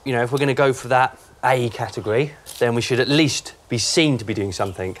 You know, if we're going to go for that A category, then we should at least be seen to be doing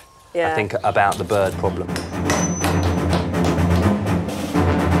something, I think, about the bird problem.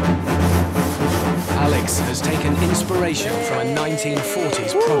 Alex has taken inspiration from a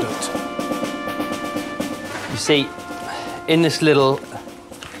 1940s product. You see, in this little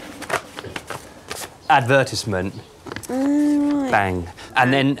advertisement, bang,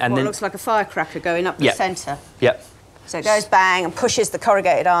 and then It looks like a firecracker going up the Yep. centre. Yep. So it goes bang and pushes the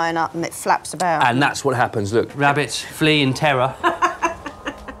corrugated iron up and it flaps about. And that's what happens. Look, rabbits flee in terror.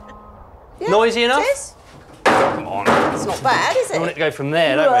 Yeah, Noisy enough? It is. Come on. It's not bad, is it? We want it to go from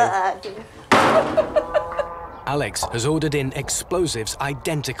there, don't we? Alex has ordered in explosives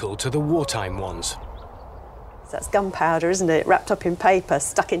identical to the wartime ones. That's gunpowder, isn't it? Wrapped up in paper,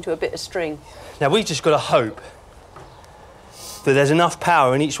 stuck into a bit of string. Now, we've just got to hope that there's enough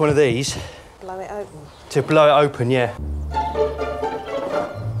power in each one of these Blow it open. to blow it open, yeah.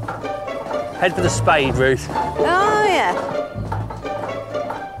 Head for the spade, Ruth. Oh, yeah.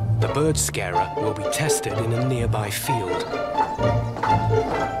 The bird scarer will be tested in a nearby field.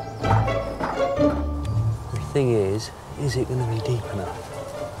 The thing is it going to be deep enough?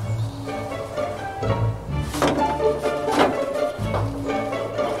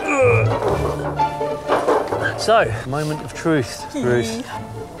 So, moment of truth, Ruth.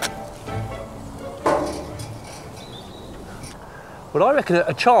 Well, I reckon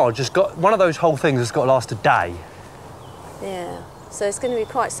a charge has got, one of those whole things has got to last a day. Yeah. So it's going to be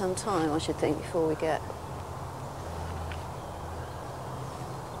quite some time, I should think, before we get...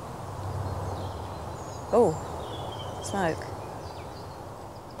 Oh, smoke.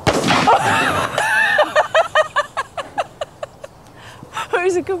 It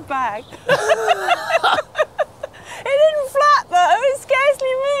was a good bag. It didn't flap though, it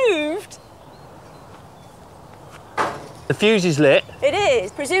scarcely moved. The fuse is lit. It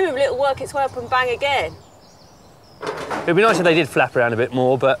is. Presumably it'll work its way up and bang again. It'd be nice if they did flap around a bit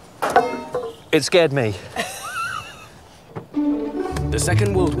more, but it scared me. The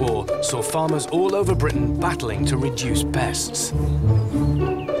Second World War saw farmers all over Britain battling to reduce pests.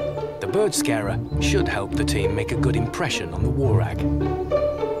 The bird scarer should help the team make a good impression on the war rag.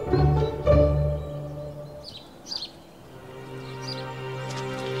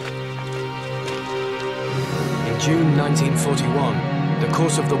 In June 1941, the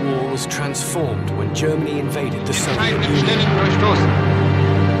course of the war was transformed when Germany invaded the Soviet Union.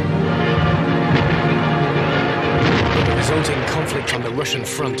 The resulting conflict on the Russian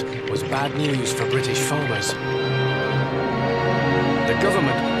front was bad news for British farmers. The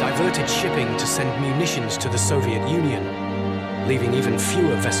government diverted shipping to send munitions to the Soviet Union, leaving even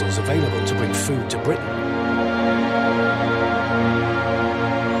fewer vessels available to bring food to Britain.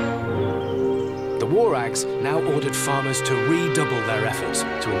 The war rags now ordered farmers to redouble their efforts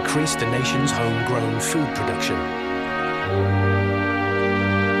to increase the nation's homegrown food production.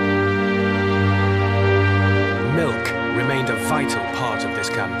 Milk remained a vital part of this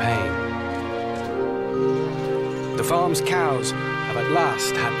campaign. The farm's cows have at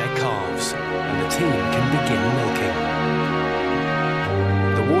last had their calves, and the team can begin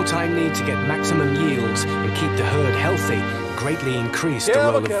milking. The wartime need to get maximum yields and keep the herd healthy greatly increased the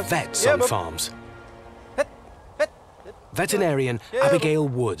role of vets on farms. Veterinarian Abigail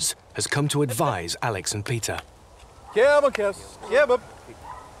Woods has come to advise Alex and Peter. In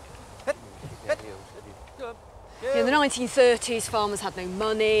the 1930s, farmers had no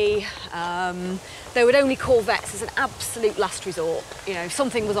money. They would only call vets as an absolute last resort. You know, if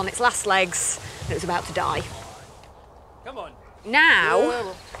something was on its last legs and it was about to die. Come on.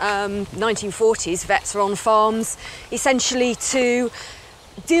 Now, 1940s, vets are on farms essentially to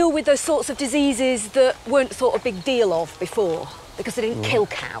deal with those sorts of diseases that weren't thought a big deal of before because they didn't kill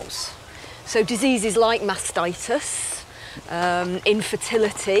cows. So diseases like mastitis,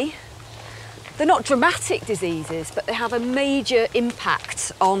 infertility. They're not dramatic diseases, but they have a major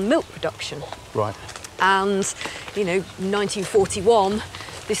impact on milk production. Right. And, you know, 1941,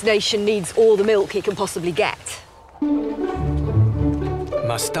 this nation needs all the milk it can possibly get.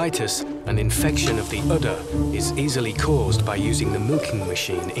 Mastitis, an infection of the udder, is easily caused by using the milking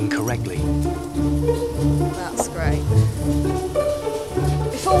machine incorrectly. That's great.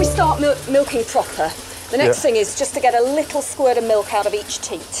 Before we start milking proper, the next thing is just to get a little squirt of milk out of each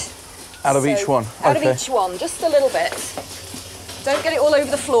teat. Out of each one? Out of each one, just a little bit. Don't get it all over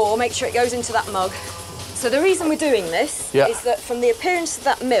the floor, make sure it goes into that mug. So the reason we're doing this is that from the appearance of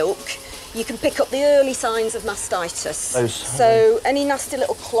that milk, you can pick up the early signs of mastitis. So any nasty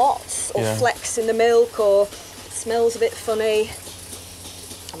little clots or flecks in the milk, or it smells a bit funny.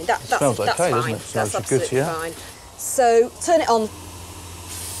 I mean, that's smells okay, fine. doesn't it? That's absolutely good, fine. So turn it on.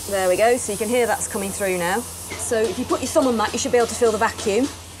 There we go, so you can hear that's coming through now. So if you put your thumb on that, you should be able to feel the vacuum.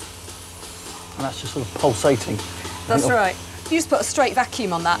 And that's just sort of pulsating. That's right. If you just put a straight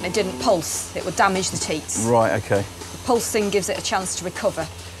vacuum on that and it didn't pulse, it would damage the teats. Right, OK. The pulsing gives it a chance to recover.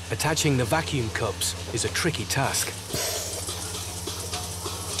 Attaching the vacuum cups is a tricky task.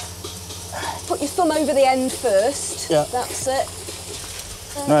 Put your thumb over the end first. Yeah. That's it.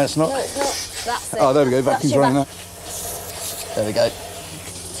 No, it's not. No, it's not. That's it. Oh, there we go. Vacuum's running that. There we go.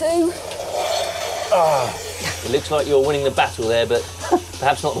 2. It looks like you're winning the battle there, but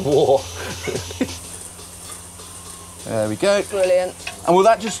perhaps not the war. There we go. Brilliant. And will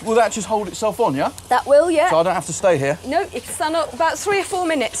that just hold itself on, yeah? That will, yeah. So I don't have to stay here? No, you can stand up about 3 or 4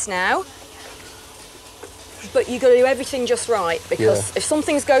 minutes now. But you've got to do everything just right, because if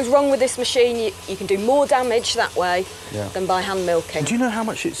something goes wrong with this machine, you can do more damage that way than by hand milking. And do you know how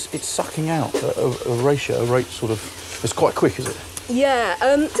much it's sucking out? A rate sort of... It's quite quick, is it? Yeah,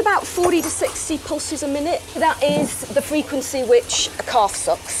 it's about 40 to 60 pulses a minute. That is the frequency which a calf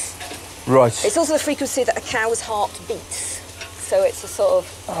sucks. Right. It's also the frequency that a cow's heart beats. So it's a sort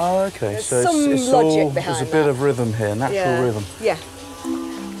of... Oh, OK. There's So some logic behind there's a bit of rhythm here, natural rhythm. Yeah.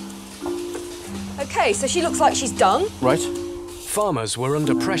 OK, so she looks like she's done. Right. Farmers were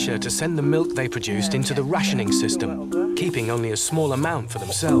under pressure to send the milk they produced into the rationing system, keeping only a small amount for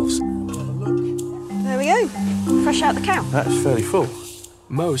themselves. There we go. Fresh out the cow. That's fairly full.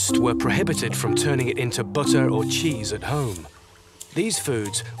 Most were prohibited from turning it into butter or cheese at home. These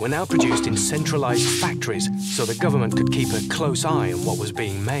foods were now produced in centralised factories, so the government could keep a close eye on what was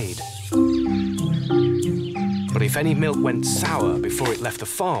being made. But if any milk went sour before it left the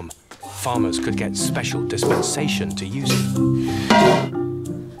farm, farmers could get special dispensation to use it.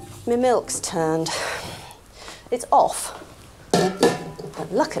 My milk's turned. It's off.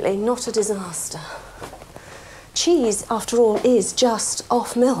 But luckily, not a disaster. Cheese, after all, is just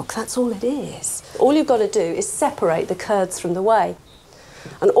off milk. That's all it is. All you've got to do is separate the curds from the whey.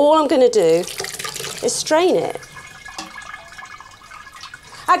 And all I'm going to do is strain it.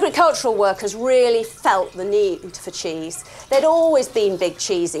 Agricultural workers really felt the need for cheese. They'd always been big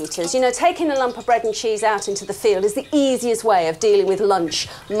cheese eaters. You know, taking a lump of bread and cheese out into the field is the easiest way of dealing with lunch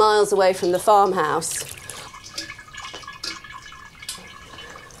miles away from the farmhouse.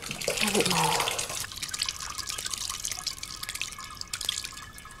 A bit more.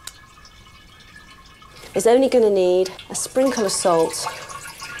 Is only going to need a sprinkle of salt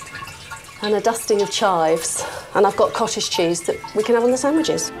and a dusting of chives. And I've got cottage cheese that we can have on the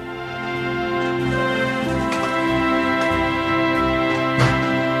sandwiches.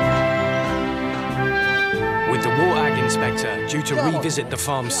 With the War Ag Inspector due to revisit the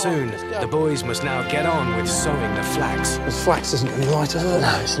farm soon, the boys must now get on with sowing the flax. This flax isn't going to be right, is it?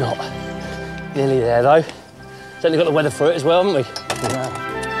 No, it's not. Nearly there, though. Certainly got the weather for it as well, haven't we? Yeah.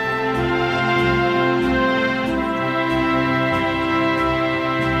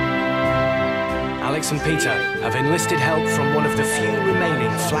 Alex and Peter have enlisted help from one of the few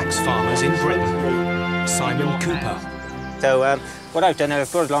remaining flax farmers in Britain, Simon Cooper. So what I've done, I've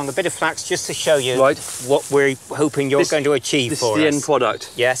brought along a bit of flax just to show you what we're hoping you're going to achieve for us. This is the end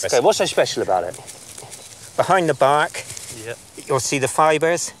product? Yes. OK, what's so special about it? Behind the bark, you'll see the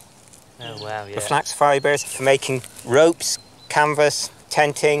fibres. Oh, wow, yeah. The flax fibres for making ropes, canvas,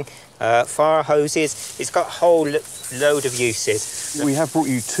 tenting, fire hoses. It's got a whole load of uses. We have brought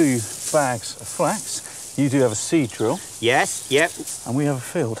you 2 bags of flax. You do have a seed drill. Yes, yep. And we have a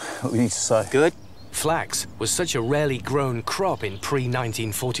field that we need to sow. Good. Flax was such a rarely grown crop in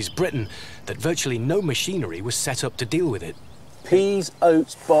pre-1940s Britain that virtually no machinery was set up to deal with it. Peas,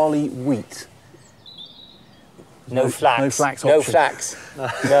 oats, barley, wheat. No flax. No flax No option. flax.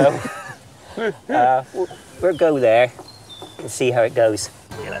 No. We'll go there and see how it goes.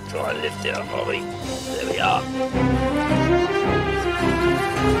 I'm going to try and lift it up, Ollie. There we are.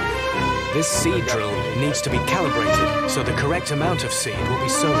 This seed drill needs to be calibrated so the correct amount of seed will be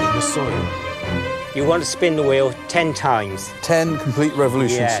sown in the soil. You want to spin the wheel 10 times. 10 complete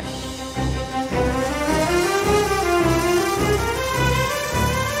revolutions. Yeah.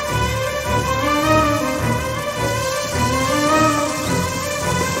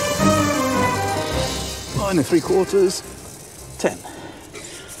 Nine and 3/4, 10.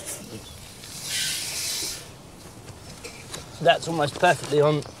 That's almost perfectly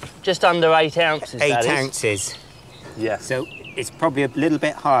on, just under 8 ounces. 8 ounces. Yeah. So it's probably a little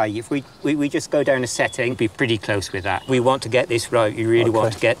bit high. If we just go down a setting, be pretty close with that. We want to get this right. You really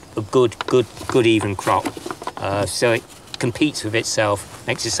want to get a good even crop. So it competes with itself,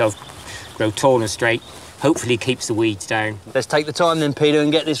 makes itself grow tall and straight, hopefully keeps the weeds down. Let's take the time then, Peter,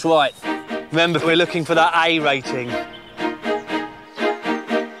 and get this right. Remember, we're looking for that A rating.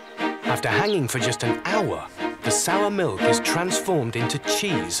 After hanging for just an hour, the sour milk is transformed into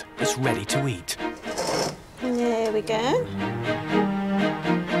cheese that's ready to eat. There we go.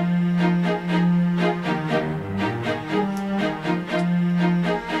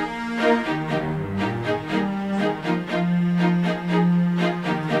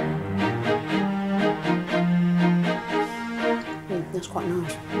 That's quite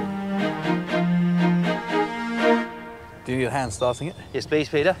nice. Do you need a hand starting it? Yes, please,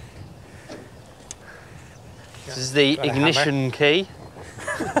 Peter. This is the ignition key.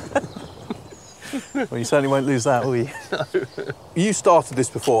 Well, you certainly won't lose that, will you? No. You started this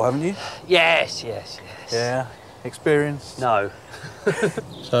before, haven't you? Yes. Yeah. Experience? No.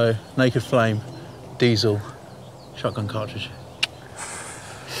 So, naked flame, diesel, shotgun cartridge.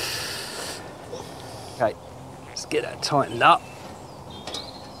 Okay, let's get that tightened up.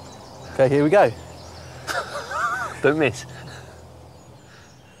 Okay, here we go. Don't miss.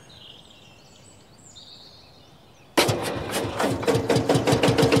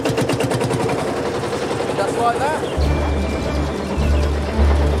 Just like that.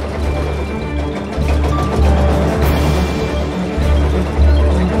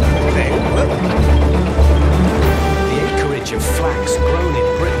 The acreage of flax grown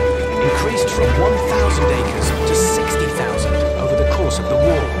in Britain increased from 1,000 acres to 60,000 over the course of the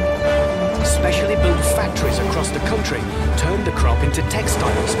war. Specially built factories across the country turned the crop into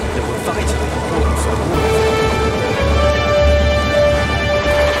textiles that were vitally important for the war.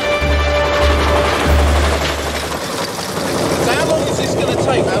 So how long is this going to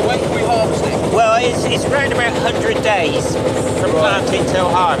take? When can we harvest it? Well, it's around about 100 days from planting till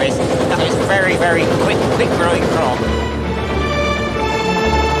harvest. That is a very, very quick growing crop.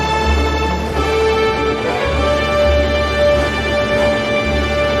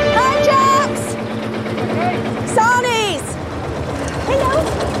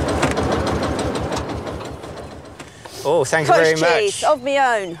 Oh, thank you very much. Cottage cheese of my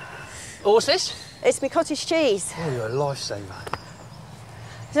own. Horses? It's my cottage cheese. Oh, you're a lifesaver.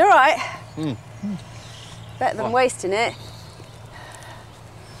 It's all right. Mm. Better than wasting it.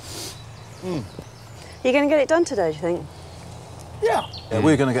 Mm. You're going to get it done today, do you think? Yeah. Yeah,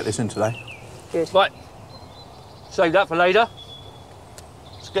 we're going to get this in today. Good. Right. Save that for later.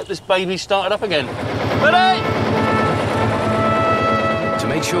 Let's get this baby started up again. Ready? To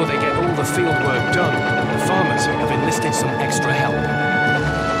make sure they get all the field work done, the farmers have enlisted some extra help.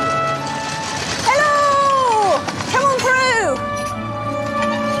 Hello! Come on through!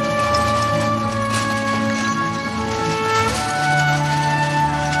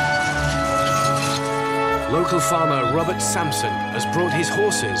 Local farmer Robert Sampson has brought his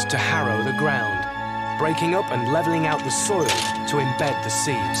horses to harrow the ground, breaking up and levelling out the soil to embed the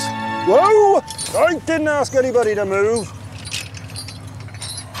seeds. Whoa! I didn't ask anybody to move.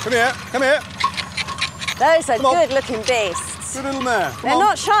 Come here, come here. Those are good-looking beasts. Good little mare. They're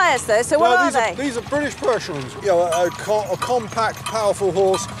not Shires, though, so what are they? These are British Persians. You know, a compact, powerful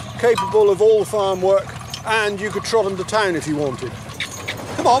horse, capable of all farm work, and you could trot them to town if you wanted.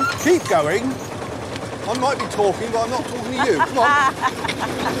 Come on, keep going. I might be talking, but I'm not talking to you. Come on.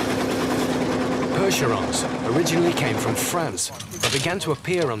 Percherons originally came from France, but began to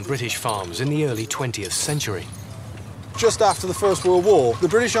appear on British farms in the early 20th century. Just after the First World War, the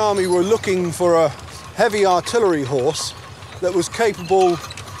British Army were looking for a heavy artillery horse that was capable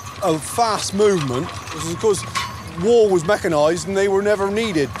of fast movement. This is because war was mechanised and they were never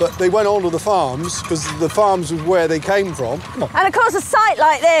needed, but they went on to the farms because the farms was where they came from. Come on. And of course, a site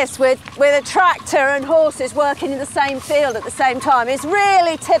like this with a tractor and horses working in the same field at the same time is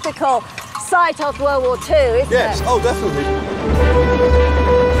really typical site of World War II, isn't it? Yes, oh, definitely.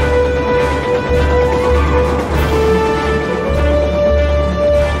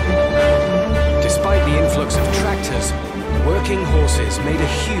 Despite the influx of tractors, working horses made a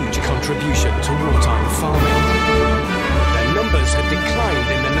huge contribution to wartime farming. Their numbers had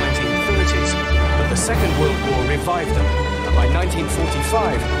declined in the 1930s, but the Second World War revived them, and by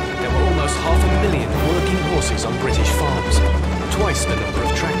 1945, there were almost 500,000 working horses on British farms, twice the number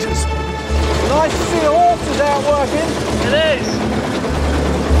of tractors. Nice to see the horses out working. It is.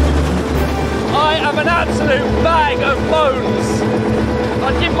 I am an absolute bag of bones.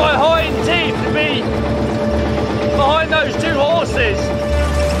 I'd give my hind teeth to be behind those two horses.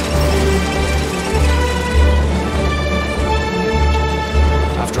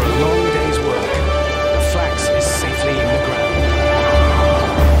 After a long day's work, the flax is safely in the ground.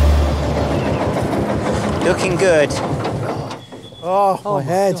 Looking good. Oh, my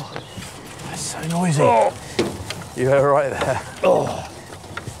head. God. That's so noisy. Oh. You were right there. Oh,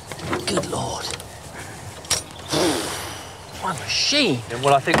 good Lord. What a machine.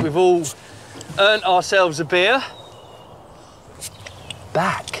 Well, I think we've all earned ourselves a beer.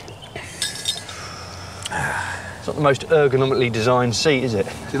 Back. It's not the most ergonomically designed seat, is it?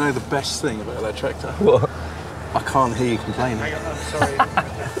 Do you know the best thing about that tractor? What? I can't hear you complaining. Hang on, I'm sorry.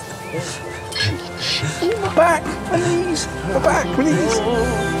 My back, my knees, my back, my knees.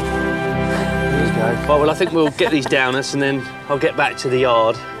 There you go. Right, well, I think we'll get these down us and then I'll get back to the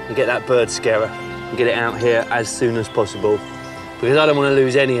yard and get that bird scarer and get it out here as soon as possible. Because I don't want to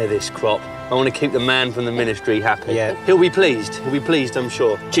lose any of this crop. I want to keep the man from the ministry happy. Yeah. He'll be pleased, I'm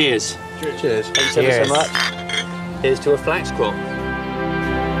sure. Cheers. Cheers. Thanks ever so much. Here's to a flax crop.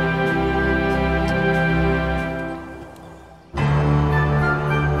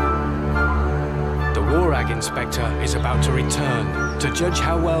 The War Ag Inspector is about to return to judge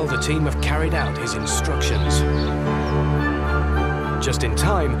how well the team have carried out his instructions. Just in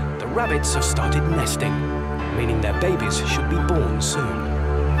time, the rabbits have started nesting, meaning their babies should be born soon.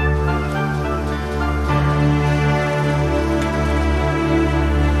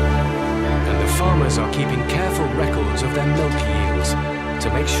 Farmers are keeping careful records of their milk yields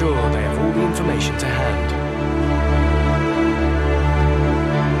to make sure they have all the information to hand.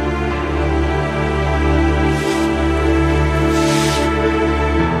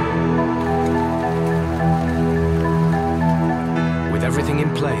 With everything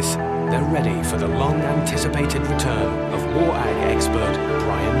in place, they're ready for the long-anticipated return of War Ag expert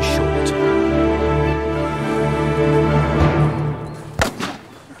Brian Short.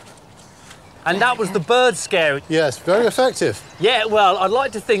 And that was the bird scare. Yes, very effective. Yeah, well, I'd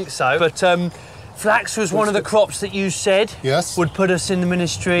like to think so. But flax was one of the crops that you said would put us in the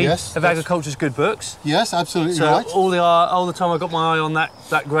Ministry of Agriculture's good books. Yes, absolutely so right. all the time I got my eye on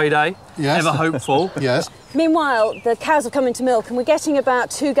that grade A. Yes. Ever hopeful. Yes. Meanwhile, the cows have come into milk and we're getting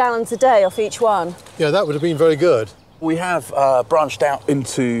about 2 gallons a day off each one. Yeah, that would have been very good. We have branched out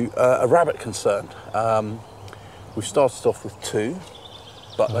into a rabbit concern. We've started off with 2.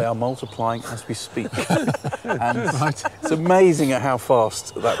 But they are multiplying as we speak. And it's amazing at how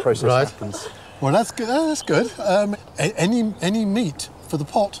fast that process happens. Well, that's good. That's good. Any meat for the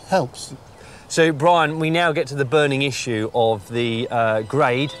pot helps. So, Brian, we now get to the burning issue of the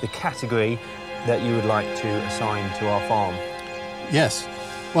grade, the category that you would like to assign to our farm. Yes.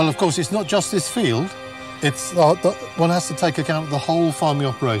 Well, of course, it's not just this field. It's one has to take account of the whole farming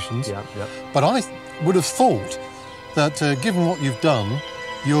operations. Yeah. But I would have thought that, given what you've done,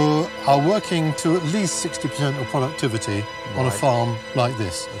 you are working to at least 60% of productivity on a farm like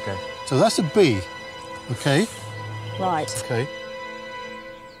this. Okay. So that's a B, okay? Right. Okay.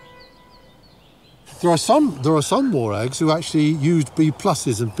 There are some war eggs who actually used B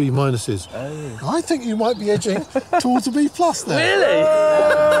pluses and B minuses. Oh. I think you might be edging towards a B plus there. Really?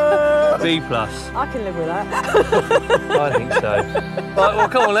 B plus. I can live with that. I think so. Right, well,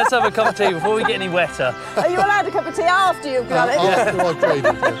 come on, let's have a cup of tea before we get any wetter. Are you allowed a cup of tea after you've done it? After I've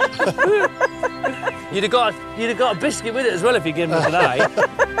graded it. You'd have got a biscuit with it as well if you'd given us an A.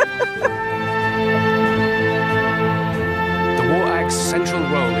 The War Ag's central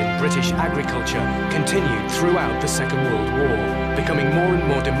role in British agriculture continued throughout the Second World War, becoming more and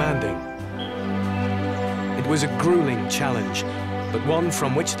more demanding. It was a grueling challenge, but one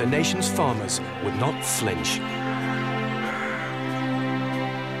from which the nation's farmers would not flinch.